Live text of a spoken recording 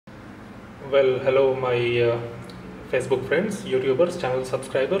Well, hello my Facebook friends, YouTubers, channel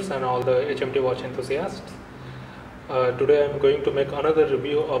subscribers and all the HMT watch enthusiasts. Today I am going to make another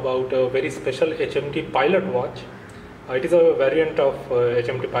review about a very special HMT Pilot watch. It is a variant of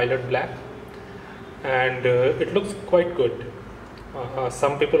HMT Pilot Black and it looks quite good.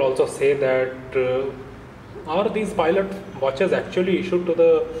 Some people also say that are these pilot watches actually issued to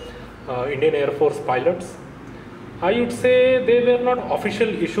the Indian Air Force pilots? I would say they were not official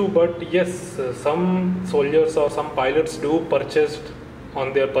issue, but yes, some soldiers or some pilots do purchased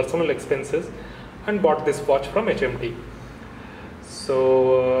on their personal expenses and bought this watch from HMT.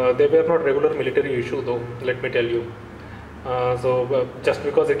 So they were not regular military issue though, let me tell you. Just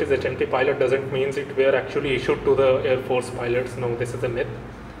because it is HMT Pilot doesn't mean it were actually issued to the Air Force pilots. No, this is a myth.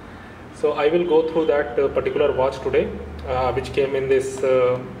 So I will go through that particular watch today, which came in this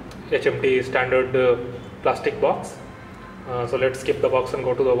HMT standard plastic box. So let's skip the box and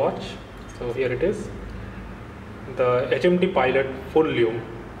go to the watch. So here it is, the HMT Pilot full lume.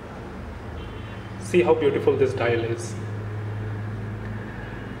 See how beautiful this dial is.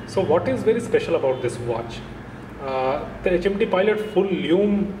 So what is very special about this watch? The HMT Pilot full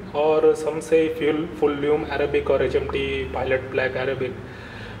lume, or some say full lume Arabic or HMT Pilot Black Arabic.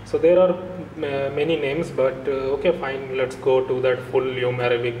 So there are many names, but okay, fine, let's go to that full lume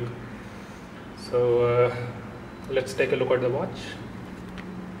Arabic. So let's take a look at the watch.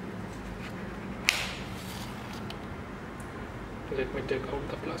 Let me take out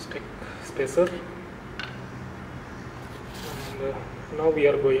the plastic spacer. And now we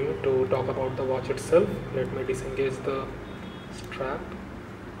are going to talk about the watch itself. Let me disengage the strap.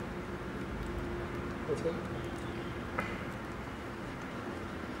 Okay.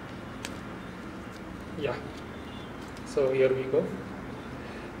 Yeah, so here we go.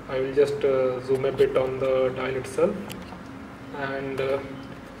 I will just zoom a bit on the dial itself, and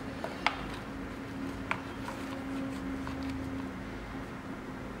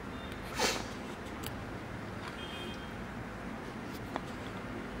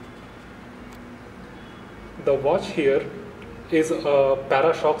the watch here is a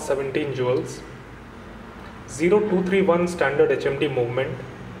Parashock 17 jewels, 0231 standard HMT movement,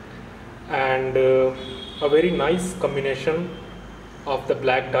 and a very nice combination of the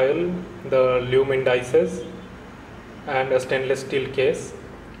black dial, the lume indices and a stainless steel case.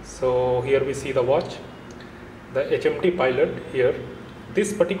 So here we see the watch, the HMT Pilot here.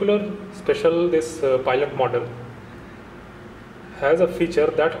 This particular special, this Pilot model has a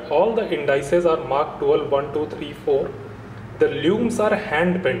feature that all the indices are marked 12, 1, 2, 3, 4. The lumes are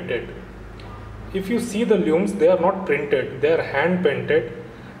hand painted. If you see the lumes, they are not printed, they are hand painted,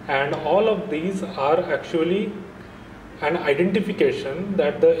 and all of these are actually an identification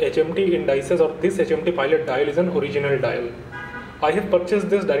that the HMT indices or this HMT Pilot dial is an original dial. I have purchased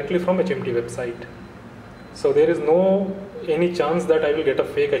this directly from HMT website. So there is no any chance that I will get a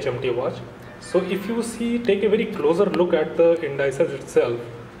fake HMT watch. So if you see, take a very closer look at the indices itself.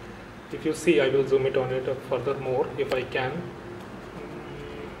 If you see, I will zoom it on it further more if I can.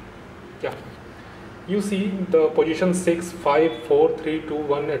 Yeah. You see the position 6, 5, 4, 3, 2,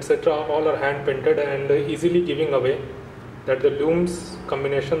 1, etc. all are hand painted and easily giving away that the lumes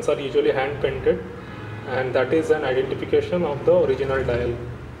combinations are usually hand painted, and that is an identification of the original dial.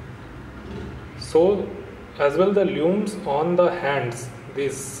 So as well, the lumes on the hands,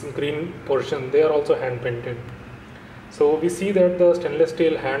 this green portion, they are also hand painted. So we see that the stainless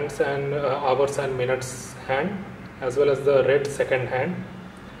steel hands and hours and minutes hand, as well as the red second hand.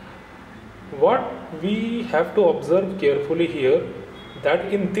 What we have to observe carefully here,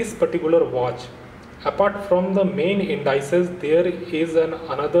 that in this particular watch, apart from the main indices, there is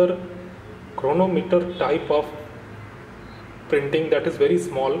another chronometer type of printing that is very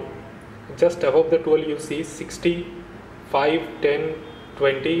small. Just above the 12 you see 60, 5, 10,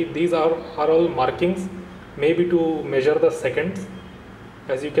 20. These are all markings, maybe to measure the seconds.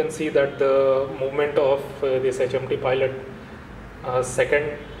 As you can see that the movement of this HMT Pilot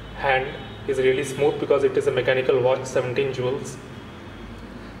second hand is really smooth because it is a mechanical watch, 17 jewels.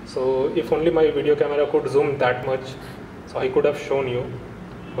 So if only my video camera could zoom that much, so I could have shown you,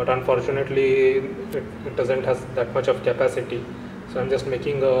 but unfortunately it doesn't have that much of capacity. So I'm just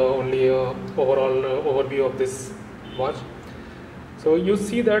making only a overall overview of this watch. So you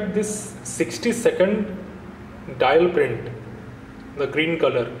see that this 60-second dial print, the green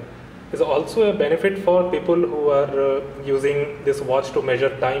color, is also a benefit for people who are using this watch to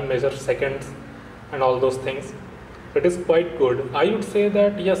measure time, measure seconds and all those things. It is quite good. I would say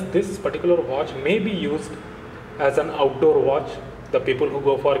that yes, this particular watch may be used as an outdoor watch. The people who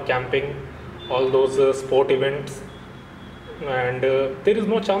go for camping, all those sport events, and there is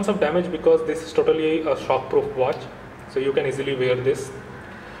no chance of damage because this is totally a shock proof watch, so you can easily wear this.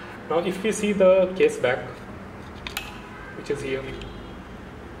 Now if we see the case back, which is here,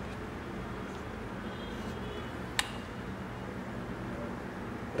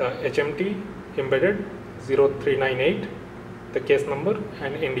 the HMT embedded 0398, the case number,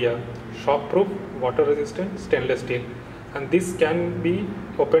 and India, shock proof, water resistant, stainless steel, and this can be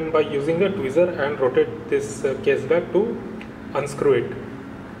opened by using a tweezer and rotate this case back to unscrew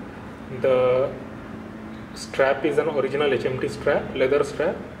it. The strap is an original HMT strap, leather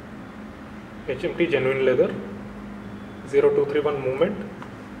strap, HMT genuine leather, 0231 movement,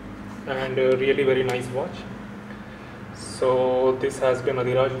 and really very nice watch. So this has been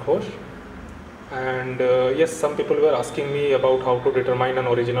Adhiraj Ghosh, and yes, some people were asking me about how to determine an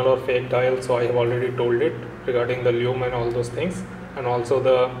original or fake dial, so I have already told it regarding the lume and all those things, and also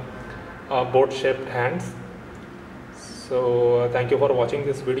the boat shaped hands. So thank you for watching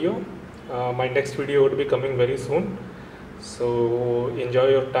this video. My next video would be coming very soon, so enjoy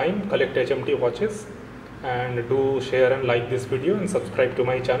your time, collect HMT watches, and do share and like this video and subscribe to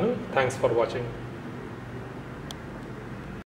my channel. Thanks for watching.